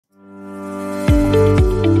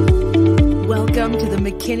to the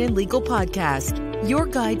McKinnon Legal Podcast, your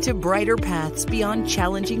guide to brighter paths beyond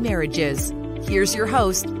challenging marriages. Here's your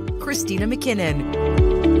host, Christina McKinnon.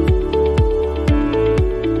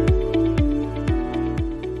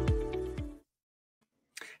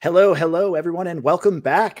 Hello, everyone, and welcome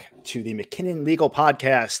back to the McKinnon Legal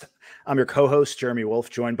Podcast. I'm your co-host, Jeremy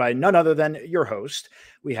Wolf, joined by none other than your host.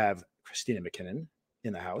 We have Christina McKinnon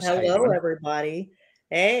in the house. Hello, everybody.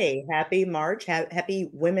 Hey, happy March. Happy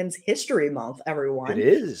Women's History Month, everyone. It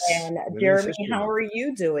is. And Jeremy, how are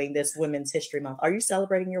you doing this Women's History Month? Are you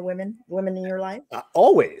celebrating your women in your life?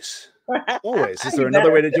 Always. Is there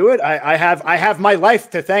another way to do it? I have my life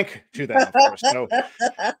to thank to them, of course. So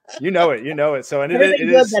you know it. So and everything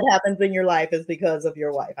good that happens in your life is because of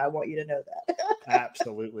your wife. I want you to know that.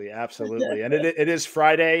 Absolutely. And it is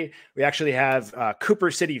Friday. We actually have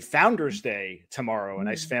Cooper City Founders Day tomorrow, a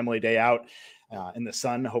nice family day out in the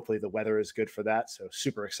sun. Hopefully the weather is good for that. So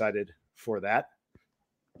super excited for that.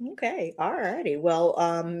 Okay. All righty.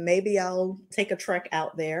 Well, maybe I'll take a trek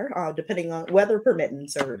out there, depending on weather permitting.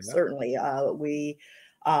 Certainly, we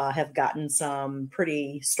have gotten some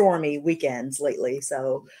pretty stormy weekends lately.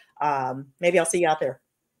 So maybe I'll see you out there.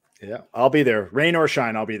 Yeah, I'll be there. Rain or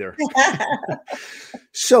shine, I'll be there.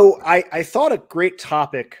 So I thought a great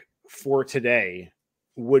topic for today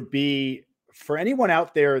would be for anyone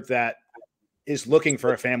out there that is looking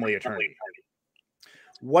for a family attorney.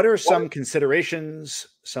 What are some considerations,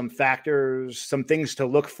 some factors, some things to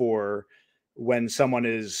look for when someone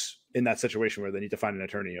is in that situation where they need to find an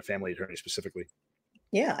attorney, a family attorney specifically?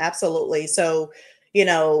 Yeah, absolutely. So,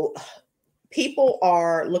 people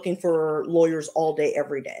are looking for lawyers all day,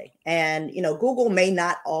 every day. And, Google may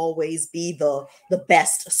not always be the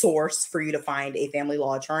best source for you to find a family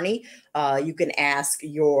law attorney. You can ask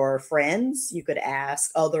your friends. You could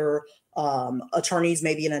ask other attorneys,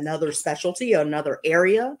 maybe in another specialty or another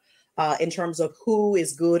area, in terms of who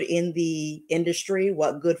is good in the industry,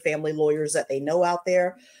 what good family lawyers that they know out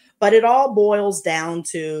there. But it all boils down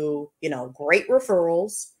to, great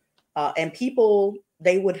referrals, and people.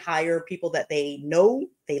 They would hire people that they know,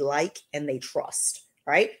 they like, and they trust,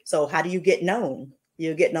 right? So how do you get known?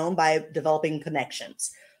 You get known by developing connections,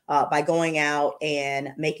 by going out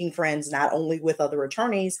and making friends, not only with other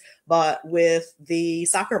attorneys, but with the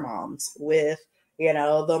soccer moms, with,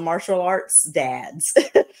 the martial arts dads,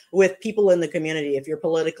 with people in the community. If you're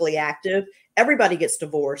politically active, everybody gets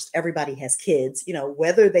divorced. Everybody has kids,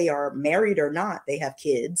 whether they are married or not, they have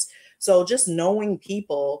kids. So just knowing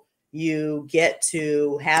people, you get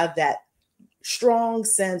to have that strong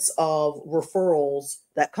sense of referrals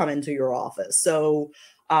that come into your office. So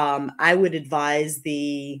I would advise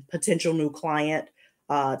the potential new client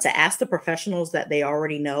to ask the professionals that they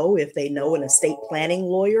already know. If they know an estate planning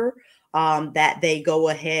lawyer, that they go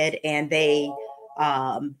ahead and they,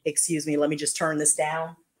 excuse me, let me just turn this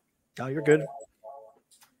down. Oh, you're good.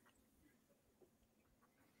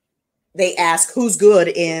 They ask who's good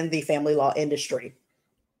in the family law industry.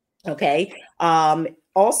 Okay.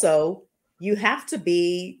 Also, you have to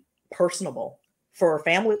be personable. For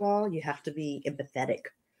family law, you have to be empathetic.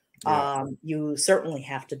 Yeah. You certainly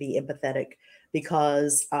have to be empathetic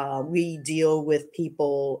because we deal with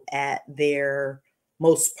people at their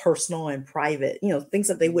most personal and private, things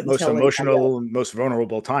that they wouldn't tell anybody else. Most emotional, most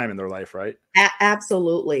vulnerable time in their life, right?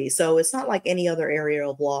 Absolutely. So it's not like any other area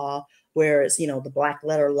of law where it's, the black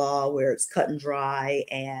letter law, where it's cut and dry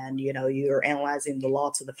and, you're analyzing the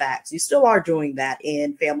law to the facts. You still are doing that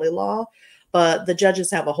in family law, but the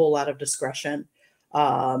judges have a whole lot of discretion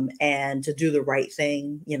and to do the right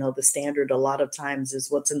thing. The standard a lot of times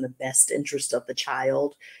is what's in the best interest of the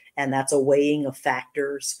child. And that's a weighing of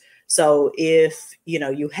factors. So if,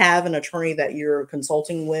 you have an attorney that you're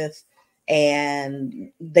consulting with,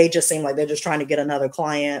 and they just seem like they're just trying to get another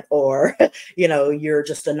client or, you're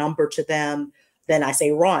just a number to them, then I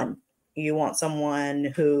say run. You want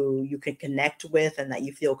someone who you can connect with and that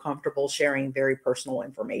you feel comfortable sharing very personal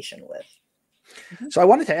information with. So I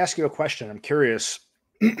wanted to ask you a question. I'm curious.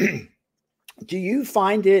 Do you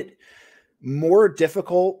find it more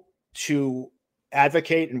difficult to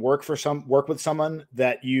advocate and work with someone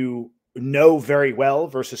that you know very well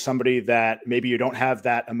versus somebody that maybe you don't have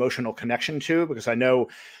that emotional connection to? Because I know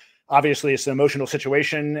obviously it's an emotional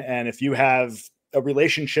situation. And if you have a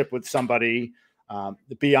relationship with somebody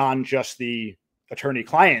beyond just the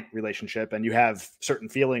attorney-client relationship and you have certain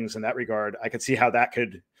feelings in that regard, I could see how that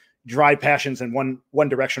could drive passions in one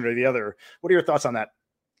direction or the other. What are your thoughts on that?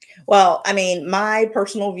 Well, I mean, my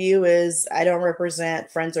personal view is I don't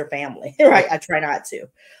represent friends or family, right? I try not to.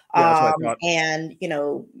 Yeah, that's what I thought. And,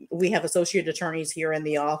 we have associate attorneys here in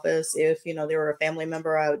the office. If, they were a family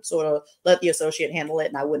member, I would sort of let the associate handle it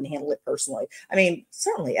and I wouldn't handle it personally. I mean,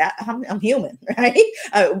 certainly I'm human, right?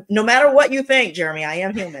 No matter what you think, Jeremy, I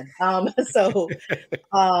am human. And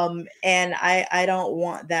I don't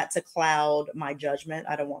want that to cloud my judgment.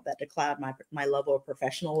 I don't want that to cloud my level of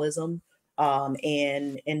professionalism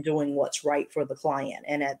in doing what's right for the client.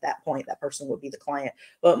 And at that point, that person would be the client.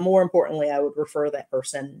 But more importantly, I would refer that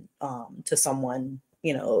person to someone,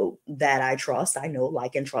 that I trust, I know,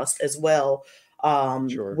 like, and trust as well,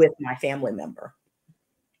 Sure. with my family member.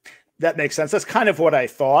 That makes sense. That's kind of what I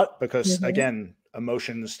thought, because again,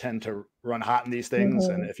 emotions tend to run hot in these things.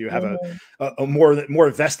 And if you have a more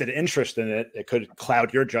vested interest in it, it could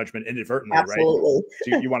cloud your judgment inadvertently. Absolutely.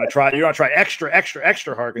 Right. So you want to try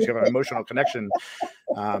extra hard because you have an emotional connection.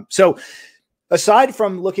 So aside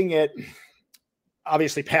from looking at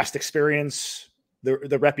obviously past experience,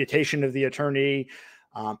 the reputation of the attorney,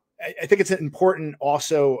 I think it's important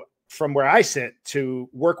also, from where I sit, to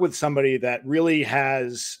work with somebody that really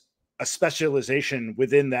has a specialization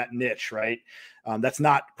within that niche, right? That's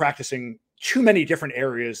not practicing too many different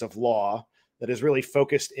areas of law, that is really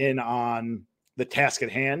focused in on the task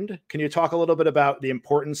at hand. Can you talk a little bit about the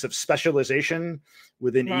importance of specialization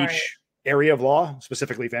within each area of law,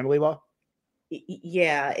 specifically family law?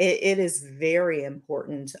 Yeah, it is very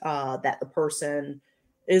important that the person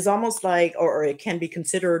is almost like, or it can be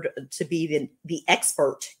considered to be the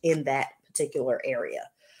expert in that particular area.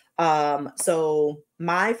 So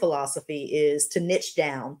my philosophy is to niche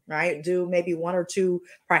down, right? Do maybe one or two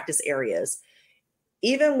practice areas.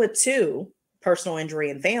 Even with two, personal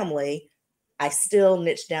injury and family, I still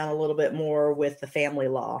niche down a little bit more with the family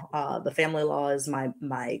law. The family law is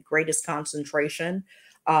my greatest concentration,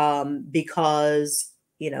 because,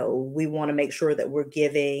 we want to make sure that we're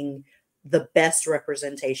giving the best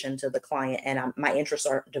representation to the client. And my interests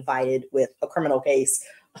aren't divided with a criminal case,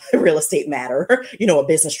 a real estate matter, a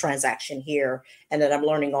business transaction here, and that I'm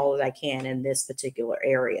learning all that I can in this particular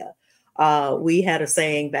area. We had a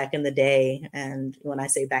saying back in the day, and when I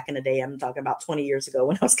say back in the day, I'm talking about 20 years ago,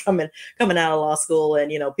 when I was coming out of law school,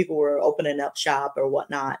 and people were opening up shop or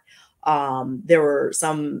whatnot. There were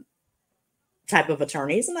some type of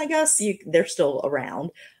attorneys, and I guess they're still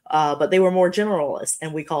around, but they were more generalists,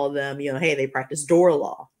 and we call them, hey, they practice door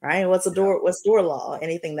law, right? What's door law?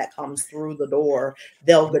 Anything that comes through the door,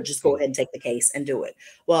 they'll just go ahead and take the case and do it.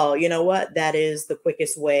 Well, you know what? That is the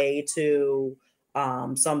quickest way to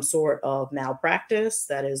some sort of malpractice.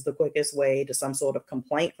 That is the quickest way to some sort of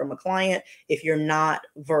complaint from a client. If you're not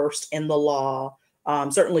versed in the law,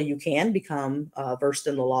 certainly you can become versed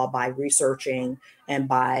in the law by researching and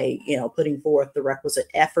by, putting forth the requisite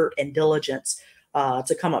effort and diligence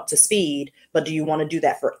to come up to speed. But do you want to do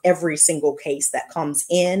that for every single case that comes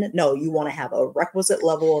in? No, you want to have a requisite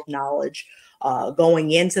level of knowledge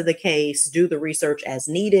going into the case, do the research as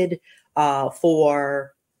needed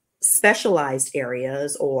for specialized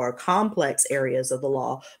areas or complex areas of the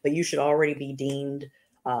law, but you should already be deemed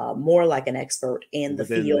more like an expert in the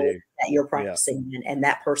field that you're practicing in. And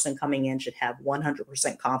that person coming in should have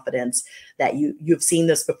 100% confidence that you've seen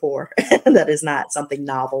this before. That is not something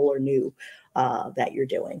novel or new that you're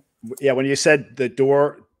doing. Yeah. When you said the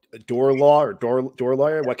door law or door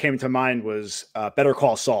lawyer, what came to mind was Better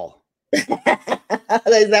Call Saul. Is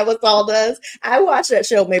that what Saul does? I watched that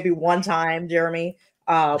show maybe one time, Jeremy.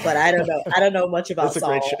 But I don't know. I don't know much about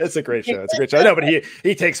Saul. It's a great show. I know, but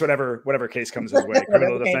he takes whatever case comes his way.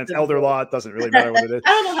 Criminal defense, elder law, it doesn't really matter what it is. I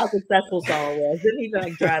don't know how successful Saul was. Didn't he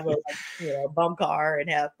drive a bum car and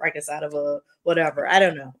have practice out of a whatever? I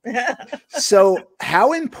don't know. So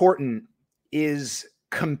how important is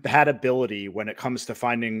compatibility when it comes to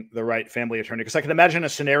finding the right family attorney? Because I can imagine a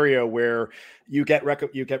scenario where you get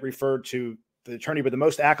referred to the attorney with the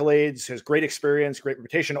most accolades, has great experience, great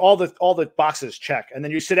reputation, all the boxes check. And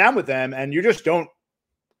then you sit down with them and you just don't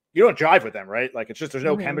jive with them, right? Like, it's just, there's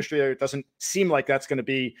no chemistry there. It doesn't seem like that's going to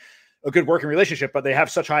be a good working relationship, but they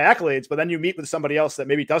have such high accolades. But then you meet with somebody else that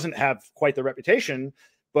maybe doesn't have quite the reputation,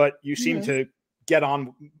 but you seem to get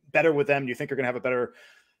on better with them. You think you're going to have a better,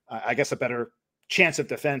 a better chance of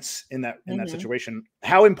defense in that situation.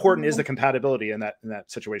 How important is the compatibility in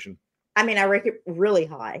that situation? I mean, I rank it really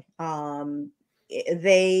high.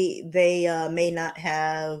 They may not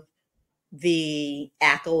have the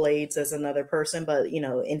accolades as another person, but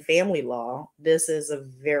in family law, this is a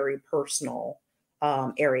very personal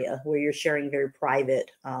area where you're sharing very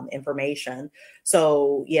private information.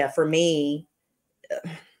 So yeah, for me,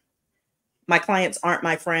 my clients aren't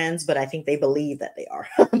my friends, but I think they believe that they are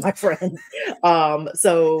my friends.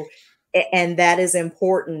 And that is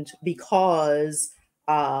important because,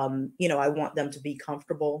 I want them to be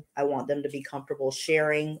comfortable. I want them to be comfortable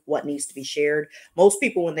sharing what needs to be shared. Most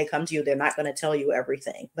people, when they come to you, they're not going to tell you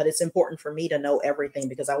everything, but it's important for me to know everything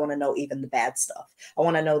because I want to know even the bad stuff. I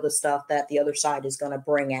want to know the stuff that the other side is going to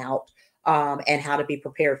bring out, and how to be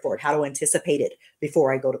prepared for it, how to anticipate it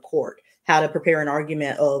before I go to court, how to prepare an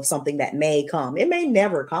argument of something that may come. It may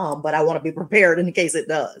never come, but I want to be prepared in case it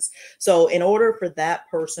does. So in order for that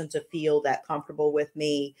person to feel that comfortable with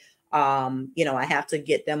me, I have to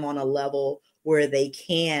get them on a level where they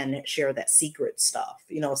can share that secret stuff,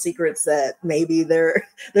 secrets that maybe their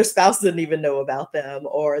spouse didn't even know about them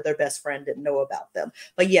or their best friend didn't know about them.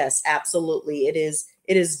 But yes, absolutely. It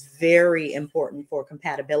is very important for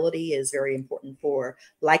compatibility. It is very important for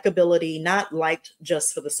likability, not liked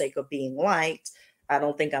just for the sake of being liked. I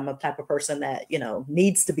don't think I'm a type of person that,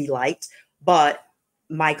 needs to be liked, but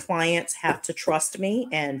my clients have to trust me,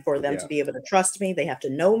 and for them to be able to trust me, they have to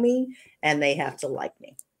know me and they have to like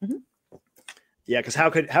me. Mm-hmm. Yeah, because how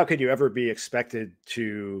could you ever be expected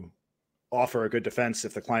to offer a good defense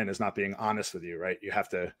if the client is not being honest with you, right? You have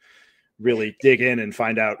to really dig in and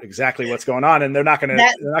find out exactly what's going on, and they're not going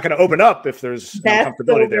to open up if there's no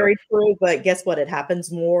comfortability there. Very true, but guess what? It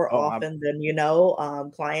happens more often than you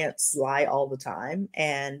know. Clients lie all the time,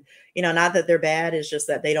 and not that they're bad; it's just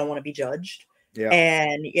that they don't want to be judged. Yeah.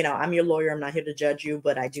 And, I'm your lawyer. I'm not here to judge you,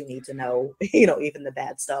 but I do need to know, even the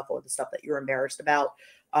bad stuff or the stuff that you're embarrassed about,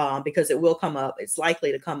 because it will come up. It's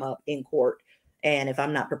likely to come up in court. And if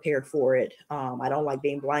I'm not prepared for it, I don't like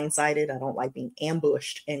being blindsided. I don't like being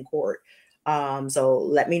ambushed in court. So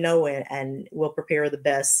let me know and we'll prepare the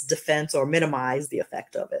best defense or minimize the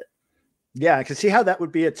effect of it. Yeah, I can see how that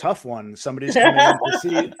would be a tough one. Somebody's coming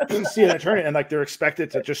in to see an attorney and they're expected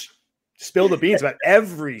to just spill the beans about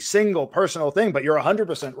every single personal thing, but you're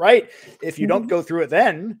 100% right. If you don't go through it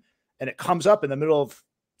then, and it comes up in the middle of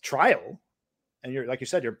trial and you're, like you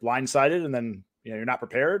said, you're blindsided and then, you're not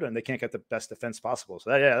prepared and they can't get the best defense possible.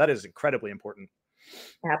 So that is incredibly important.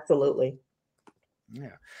 Absolutely.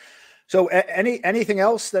 Yeah. So anything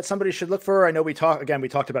else that somebody should look for? I know we talked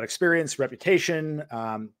about experience, reputation,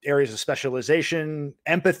 areas of specialization,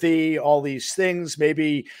 empathy, all these things.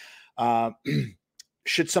 Maybe,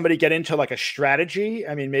 should somebody get into like a strategy?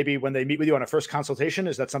 I mean, maybe when they meet with you on a first consultation,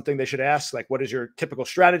 is that something they should ask? Like, what is your typical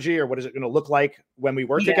strategy, or what is it going to look like when we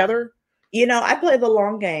work together? I play the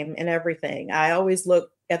long game in everything. I always look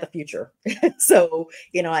at the future. So,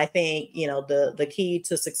 I think, the key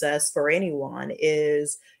to success for anyone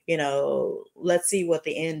is, let's see what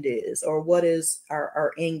the end is, or what is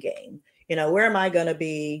our end game. Where am I going to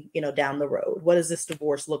be, down the road? What does this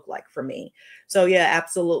divorce look like for me? So yeah,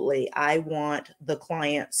 absolutely. I want the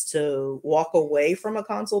clients to walk away from a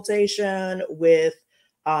consultation with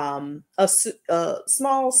a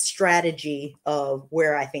small strategy of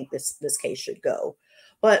where I think this case should go.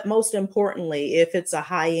 But most importantly, if it's a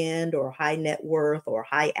high end or high net worth or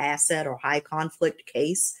high asset or high conflict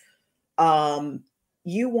case,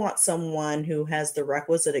 you want someone who has the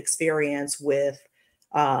requisite experience with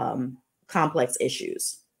complex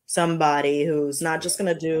issues. Somebody who's not just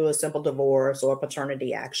going to do a simple divorce or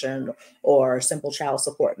paternity action or simple child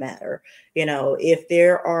support matter. If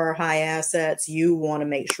there are high assets, you want to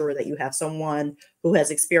make sure that you have someone who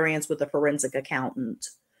has experience with a forensic accountant.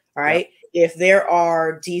 All right. Yep. If there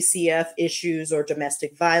are DCF issues or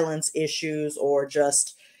domestic violence issues or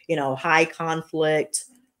just, high conflict,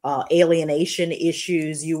 alienation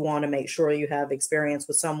issues, you want to make sure you have experience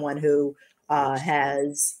with someone who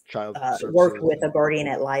has worked with a guardian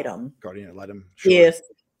ad litem. Sure.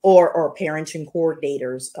 Or parenting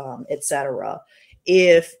coordinators, etc.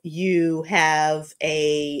 If you have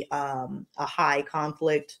a high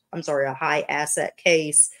asset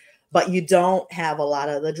case, but you don't have a lot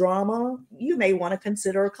of the drama, you may want to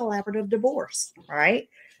consider a collaborative divorce. Right.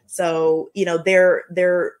 So, there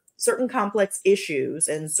are certain complex issues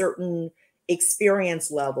and certain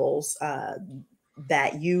experience levels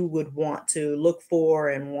that you would want to look for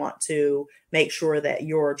and want to make sure that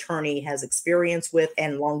your attorney has experience with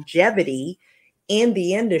and longevity in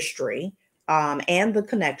the industry, and the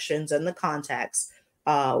connections and the contacts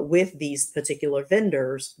with these particular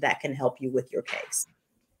vendors that can help you with your case.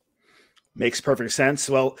 Makes perfect sense.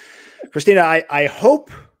 Well, Christina, I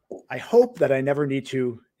hope that I never need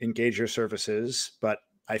to engage your services, but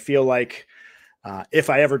I feel like if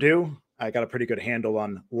I ever do, I got a pretty good handle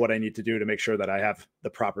on what I need to do to make sure that I have the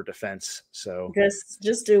proper defense. So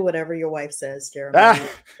just do whatever your wife says, Jeremy.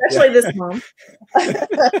 Especially this month.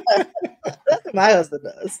 That's what my husband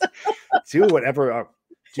does. Do whatever.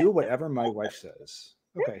 Do whatever my wife says.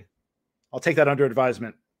 Okay. I'll take that under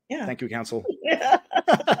advisement. Yeah. Thank you, counsel.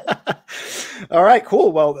 All right,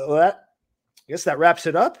 cool. Well, I guess that wraps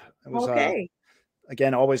it up. It was, Okay.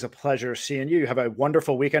 Again, always a pleasure seeing you. You have a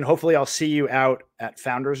wonderful weekend. Hopefully I'll see you out at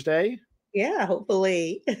Founders Day. Yeah,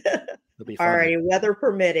 hopefully. It'll be fun. All right, weather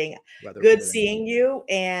permitting. Weather Good permitting. seeing you.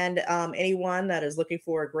 And anyone that is looking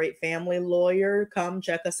for a great family lawyer, come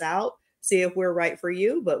check us out. See if we're right for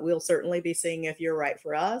you, but we'll certainly be seeing if you're right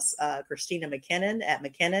for us. Christina McKinnon at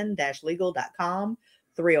McKinnon-legal.com,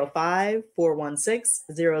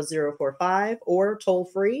 305-416-0045, or toll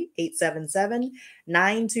free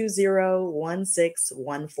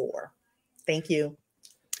 877-920-1614. Thank you.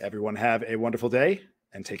 Everyone have a wonderful day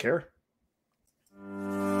and take care.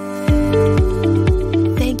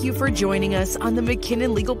 Thank you for joining us on the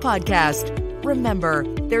McKinnon Legal Podcast. Remember,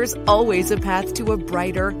 there's always a path to a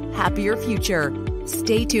brighter, happier future.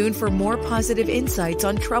 Stay tuned for more positive insights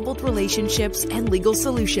on troubled relationships and legal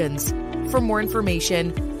solutions. For more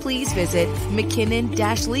information, please visit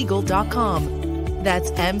McKinnon-legal.com.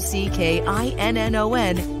 That's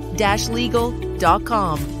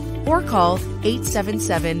McKinnon-legal.com. Or call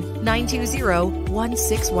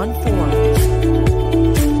 877-920-1614.